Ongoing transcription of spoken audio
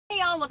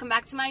Nicole, welcome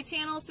back to my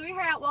channel. So we're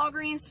here at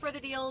Walgreens for the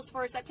deals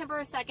for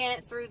September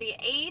 2nd through the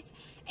 8th,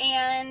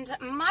 and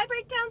my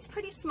breakdown's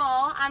pretty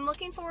small. I'm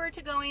looking forward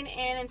to going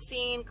in and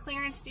seeing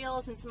clearance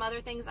deals and some other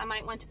things I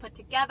might want to put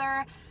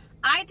together.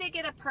 I did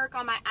get a perk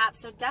on my app,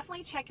 so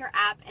definitely check your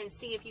app and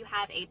see if you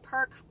have a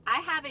perk.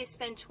 I have a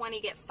spend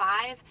 20 get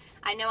 5.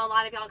 I know a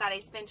lot of y'all got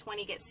a spend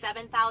 20 get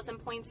 7,000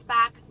 points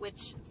back,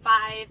 which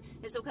 5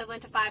 is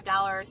equivalent to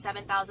 $5.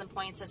 7,000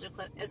 points is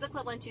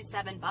equivalent to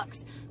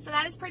 $7. So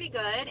that is pretty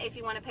good if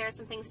you want to pair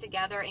some things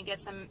together and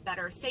get some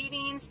better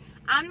savings.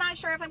 I'm not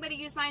sure if I'm going to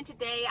use mine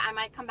today. I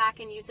might come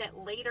back and use it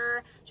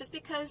later, just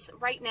because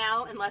right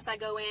now, unless I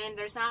go in,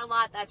 there's not a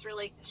lot that's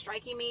really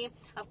striking me.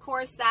 Of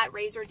course, that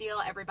razor deal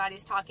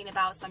everybody's talking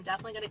about, so I'm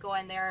definitely going to go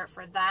in there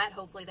for that.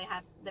 Hopefully they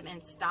have them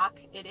in stock.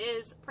 It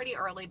is pretty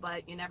early,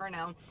 but you never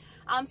know.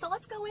 So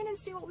let's go in and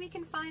see what we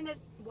can find at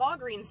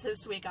Walgreens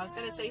this week. I was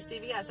going to say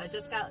CVS. I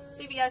just got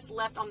CVS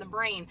left on the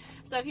brain.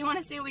 So if you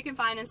want to see what we can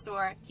find in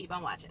store, keep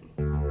on watching.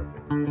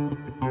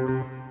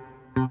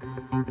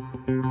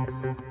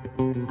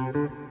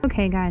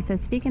 Okay guys, so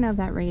speaking of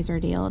that razor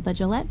deal, the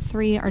Gillette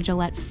 3 or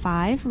Gillette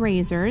 5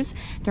 razors,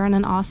 they're on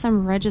an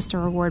awesome register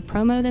reward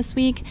promo this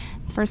week.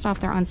 First off,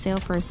 they're on sale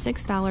for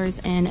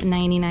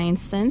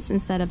 $6.99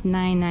 instead of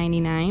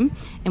 $9.99.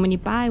 And when you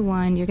buy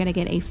one, you're going to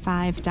get a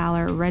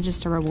 $5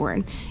 register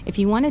reward. If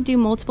you want to do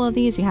multiple of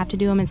these, you have to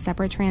do them in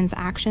separate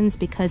transactions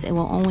because it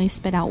will only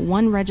spit out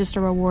one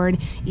register reward.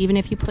 Even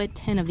if you put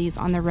 10 of these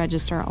on the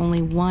register,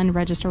 only one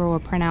register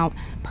reward print out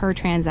per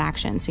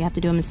transaction. So you have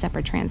to do them in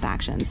separate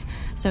transactions.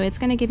 So it's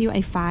going to give you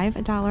a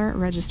 $5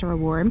 register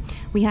reward.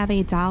 We have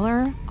a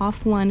 $1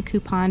 off one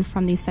coupon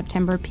from the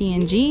September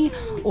P&G,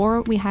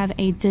 or we have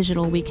a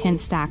digital we can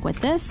stack with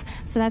this.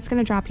 So that's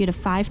going to drop you to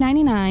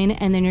 $5.99,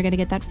 and then you're going to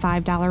get that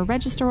 $5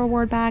 register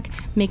reward back,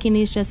 making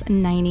these just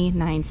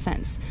 99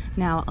 cents.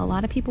 Now, a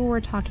lot of people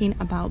were talking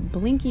about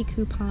Blinky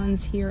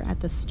coupons here at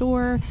the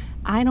store.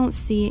 I don't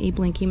see a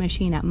Blinky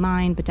machine at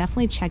mine, but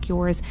definitely check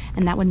yours,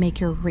 and that would make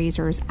your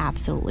razors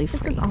absolutely free.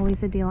 This is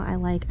always a deal I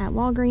like at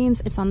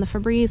Walgreens. It's on the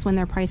Febreze when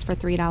they're priced for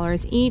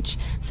 $3 each.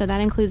 So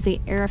that includes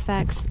the Air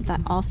Effects.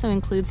 That also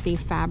includes the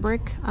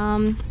fabric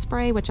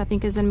spray, which I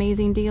think is an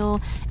amazing deal.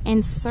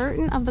 And certain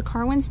of the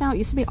car ones now, it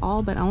used to be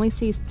all, but I only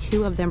see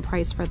 2 of them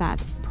priced for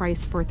that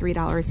price for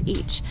 $3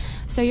 each.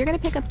 So you're going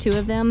to pick up 2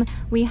 of them.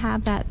 We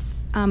have that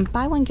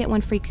buy one get one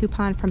free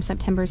coupon from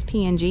September's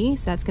P&G,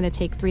 so that's going to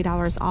take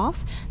 $3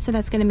 off. So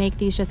that's going to make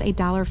these just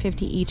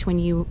 $1.50 each when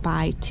you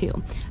buy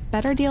 2.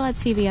 Better deal at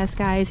CVS,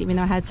 guys, even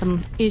though I had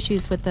some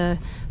issues with the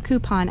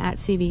coupon at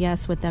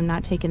CVS with them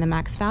not taking the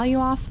max value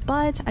off,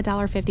 but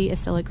 $1.50 is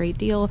still a great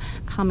deal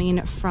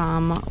coming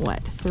from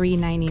what,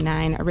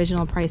 $3.99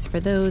 original price for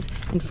those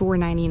and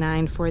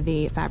 $4.99 for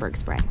the fabric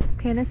spray.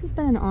 Okay, this has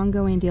been an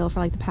ongoing deal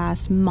for like the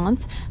past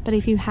month, but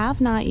if you have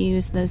not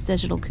used those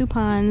digital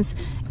coupons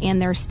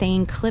and they're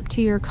staying clipped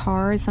to your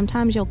card,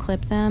 sometimes you'll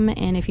clip them,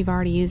 and if you've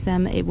already used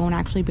them, it won't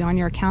actually be on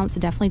your account, so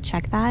definitely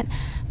check that.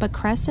 But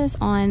Crest is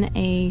on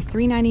a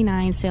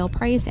 $3.99 sale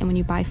price, and when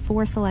you buy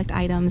 4 select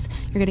items,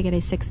 you're going to get a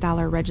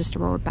 $6 register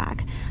reward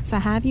back. So I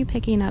have you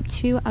picking up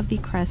 2 of the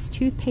Crest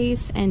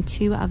toothpaste and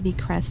 2 of the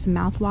Crest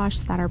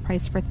mouthwash that are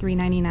priced for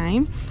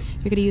 $3.99.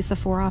 You're going to use the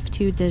 4 off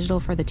 2 digital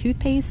for the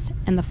toothpaste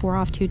and the 4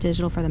 off 2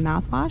 digital for the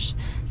mouthwash.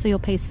 So you'll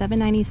pay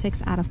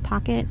 $7.96 out of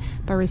pocket,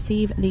 but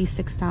receive the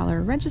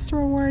 $6 register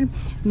reward,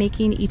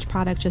 making each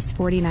product just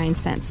 49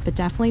 cents. But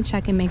definitely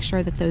check and make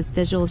sure that those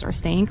digitals are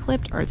staying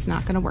clipped or it's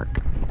not going to work.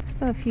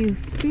 So a few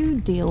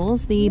food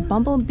deals. The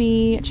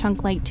Bumblebee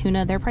Chunk Light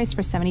Tuna, they're priced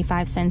for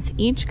 75 cents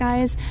each,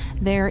 guys.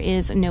 There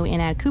is no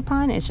in-ad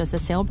coupon. It's just a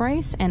sale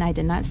price, and I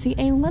did not see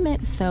a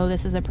limit, so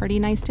this is a pretty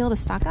nice deal to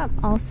stock up.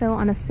 Also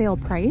on a sale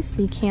price,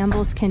 the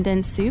Campbell's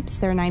Condensed Soups,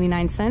 they're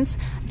 99 cents.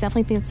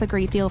 Definitely think it's a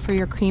great deal for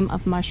your cream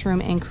of mushroom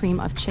and cream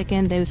of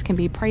chicken. Those can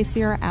be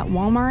pricier at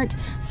Walmart,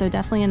 so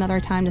definitely another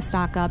time to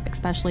stock up,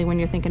 especially when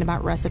you're thinking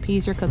about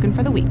recipes you're cooking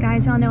for the week.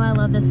 Guys, y'all know I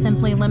love this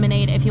Simply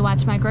Lemonade if you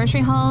watch my grocery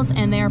hauls,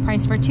 and they are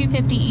priced for $2.50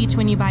 each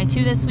when you buy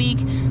 2 this week.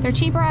 They're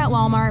cheaper at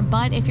Walmart,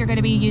 but if you're going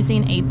to be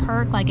using a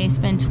perk like a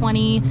spend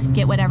 20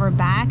 get whatever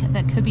back,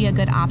 that could be a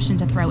good option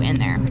to throw in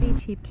there. Pretty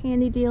cheap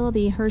candy deal.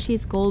 The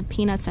Hershey's Gold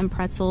Peanuts and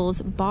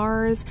Pretzels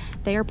bars,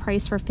 they are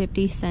priced for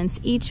 50 cents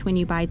each when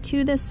you buy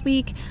 2 this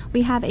week.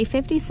 We have a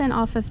 50 cent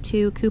off of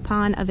 2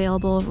 coupon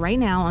available right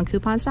now on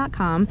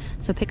coupons.com,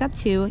 so pick up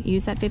 2,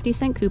 use that 50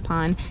 cent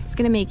coupon. It's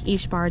going to make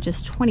each bar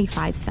just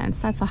 25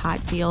 cents. That's a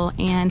hot deal,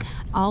 and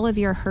all of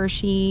your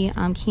Hershey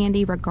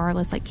candy,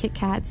 regardless, like Kit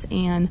Kats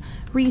and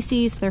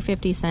Reese's, they're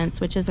 50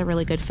 cents, which is a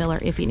really good filler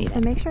if you need it. So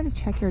make sure to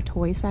check your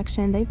toy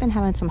section. They've been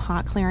having some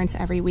hot clearance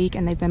every week,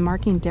 and they've been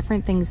marking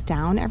different things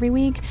down every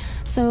week.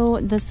 So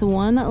this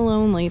one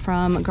Lonely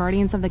from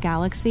Guardians of the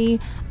Galaxy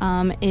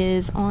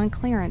is on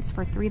clearance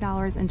for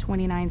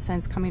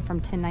 $3.29 coming from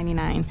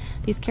 $10.99.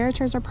 These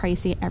characters are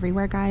pricey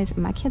everywhere, guys.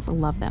 My kids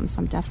love them, so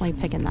I'm definitely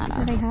picking that up.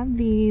 So they have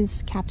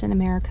these Captain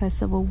America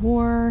Civil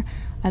War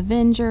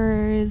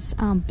Avengers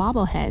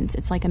bobbleheads.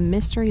 It's like a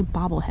mystery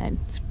bobblehead.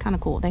 It's kind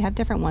of cool. They have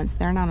different ones.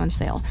 They're not on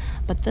sale.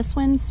 But this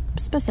one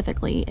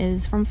specifically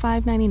is from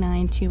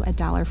 $5.99 to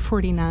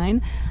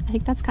 $1.49. I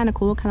think that's kind of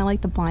cool, kind of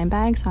like the blind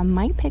bag. So I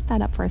might pick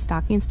that up for a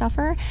stocking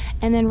stuffer.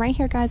 And then right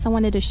here, guys, I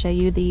wanted to show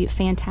you the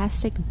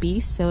Fantastic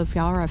Beasts. So if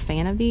y'all are a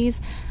fan of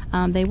these,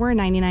 they were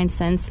 99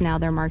 cents. Now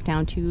they're marked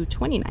down to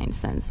 29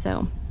 cents.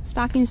 So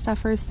stocking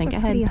stuffers, think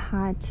ahead. Pretty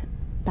hot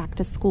back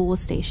to school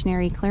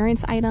stationery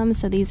clearance items.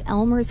 So these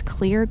Elmer's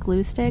clear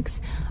glue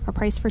sticks are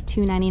priced for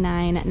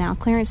 $2.99, now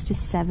clearance to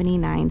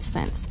 79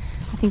 cents.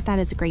 I think that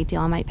is a great deal.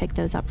 I might pick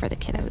those up for the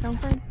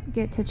kiddos. Don't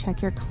forget to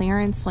check your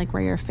clearance, like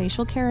where your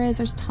facial care is.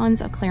 There's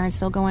tons of clearance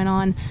still going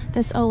on.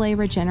 This Olay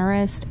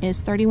Regenerist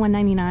is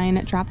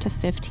 $31.99, dropped to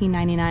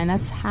 $15.99.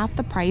 That's half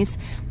the price.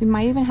 We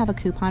might even have a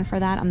coupon for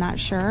that, I'm not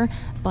sure,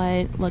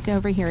 but look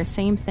over here,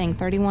 same thing,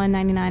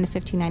 $31.99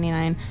 to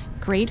 $15.99.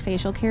 Great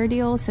facial care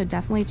deals, so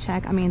definitely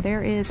check. I mean,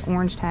 there is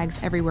orange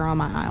tags everywhere on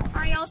my aisle.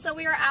 All right, y'all, so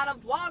we are out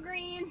of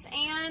Walgreens,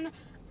 and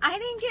I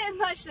didn't get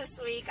much this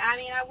week. I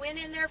mean, I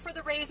went in there for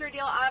the razor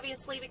deal,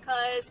 obviously,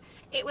 because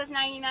it was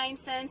 99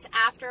 cents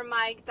after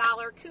my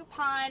dollar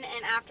coupon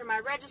and after my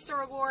register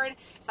reward.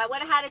 If I would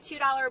have had a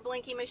 $2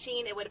 blinking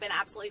machine, it would have been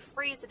absolutely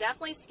free. So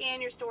definitely scan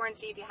your store and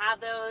see if you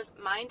have those.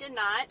 Mine did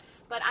not,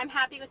 but I'm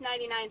happy with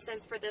 99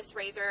 cents for this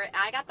razor.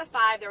 I got the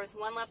 5. There was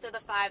one left of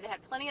the 5. They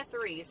had plenty of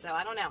 3, so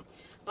I don't know.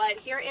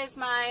 But here is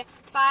my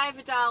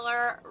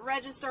 $5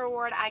 register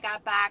reward I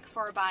got back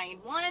for buying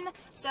one,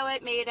 so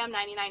it made them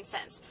 99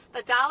 cents.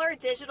 The dollar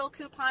digital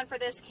coupon for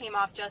this came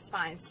off just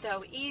fine,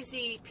 so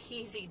easy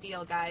peasy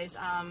deal, guys.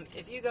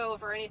 If you go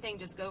for anything,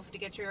 just go to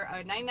get your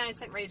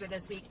 99-cent razor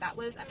this week. That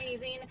was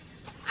amazing.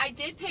 I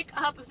did pick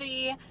up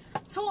the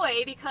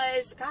toy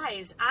because,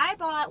 guys, I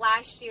bought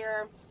last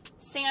year,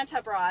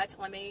 Santa brought,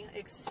 let me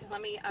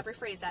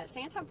rephrase that.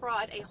 Santa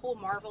brought a whole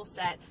Marvel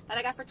set that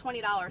I got for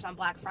 $20 on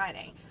Black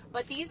Friday.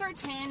 But these are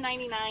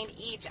 $10.99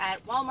 each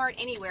at Walmart,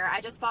 anywhere.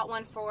 I just bought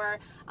one for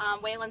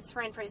Waylon's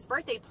friend for his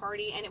birthday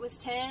party, and it was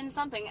 10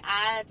 something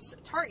at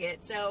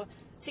Target. So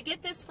to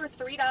get this for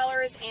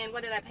 $3, and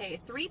what did I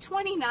pay?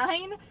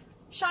 $3.29?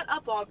 Shut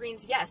up,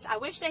 Walgreens. Yes, I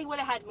wish they would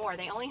have had more.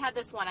 They only had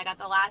this one. I got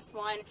the last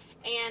one.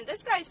 And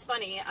this guy's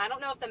funny. I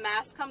don't know if the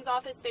mask comes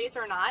off his face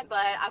or not,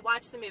 but I've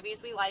watched the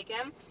movies. We like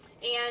him.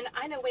 And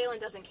I know Waylon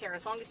doesn't care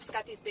as long as he's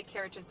got these big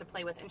characters to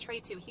play with. And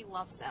Trey, too, he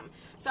loves them.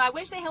 So I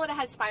wish they would have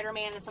had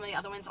Spider-Man and some of the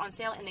other ones on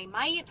sale, and they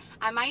might.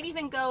 I might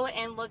even go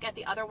and look at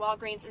the other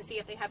Walgreens and see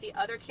if they have the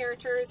other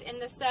characters in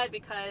this set,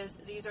 because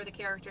these are the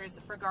characters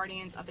for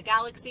Guardians of the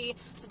Galaxy.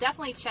 So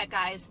definitely check,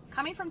 guys.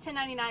 Coming from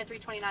 $10.99 to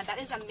 $3.29, that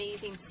is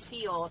amazing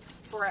steal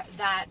for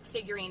that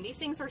figurine. These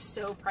things are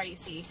so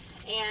pricey.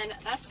 And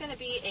that's going to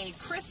be a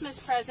Christmas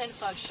present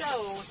for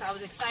show, so I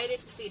was excited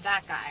to see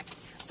that guy.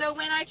 So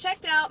when I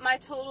checked out my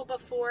total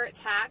before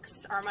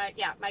tax, or my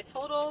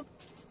total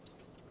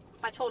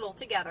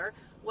together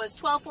was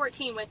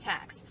 $12.14 with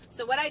tax.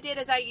 So what I did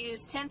is I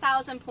used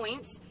 10,000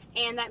 points,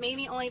 and that made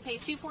me only pay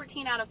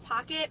 $2.14 out of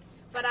pocket,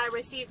 but I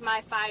received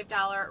my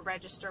 $5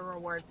 register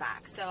reward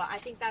back. So I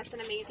think that's an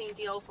amazing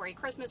deal for a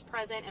Christmas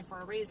present and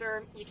for a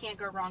razor. You can't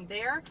go wrong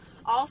there.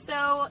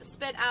 Also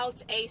spit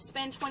out a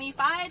spend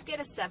 25, get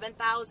a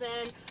 7,000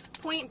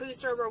 point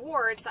booster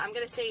reward. So I'm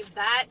going to save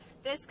that.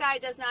 This guy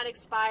does not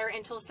expire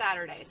until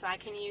Saturday, so I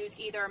can use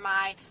either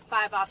my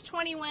 5 off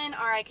 20 win,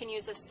 or I can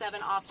use a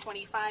 7 off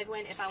 25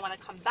 win if I want to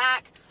come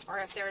back, or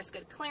if there's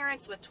good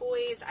clearance with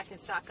toys, I can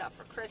stock up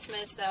for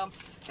Christmas. So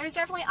there's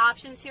definitely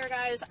options here,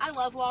 guys. I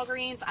love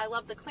Walgreens. I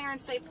love the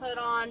clearance they put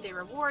on, the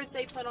rewards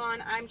they put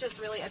on. I'm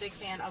just really a big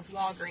fan of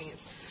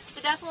Walgreens.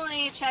 So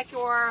definitely check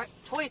your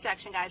toy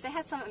section, guys. They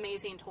had some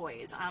amazing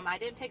toys. I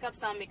did pick up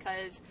some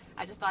because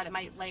I just thought it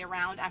might lay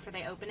around after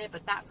they open it,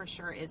 but that for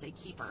sure is a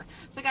keeper.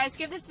 So guys,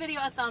 give this video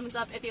a thumbs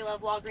up if you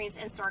love Walgreens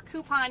in-store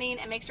couponing,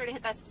 and make sure to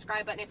hit that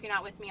subscribe button if you're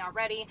not with me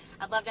already.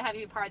 I'd love to have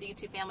you part of the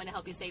YouTube family to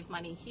help you save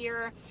money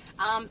here.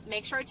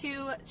 Make sure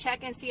to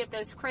check and see if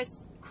those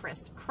Crest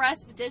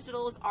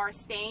digitals are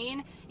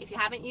staying. If you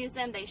haven't used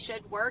them, they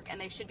should work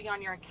and they should be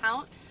on your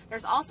account.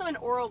 There's also an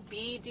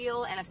Oral-B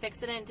deal and a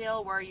Fix-It-In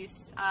deal where you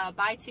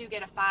buy 2,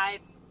 get a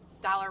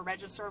 $5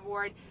 register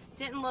reward.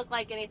 Didn't look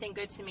like anything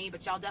good to me,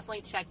 but y'all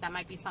definitely check. That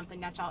might be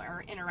something that y'all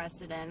are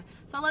interested in.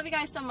 So I love you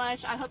guys so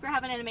much. I hope you're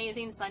having an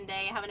amazing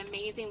Sunday. Have an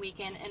amazing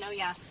weekend. And oh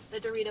yeah, the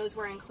Doritos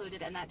were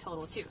included in that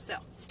total too. So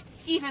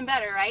even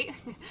better, right?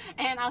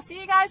 And I'll see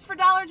you guys for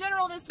Dollar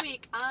General this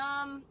week.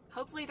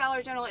 Hopefully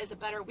Dollar General is a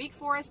better week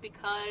for us,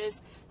 because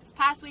this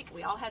past week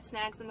we all had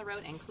snags in the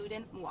road,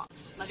 including moi.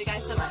 Love you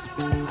guys so much.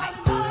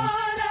 Bye.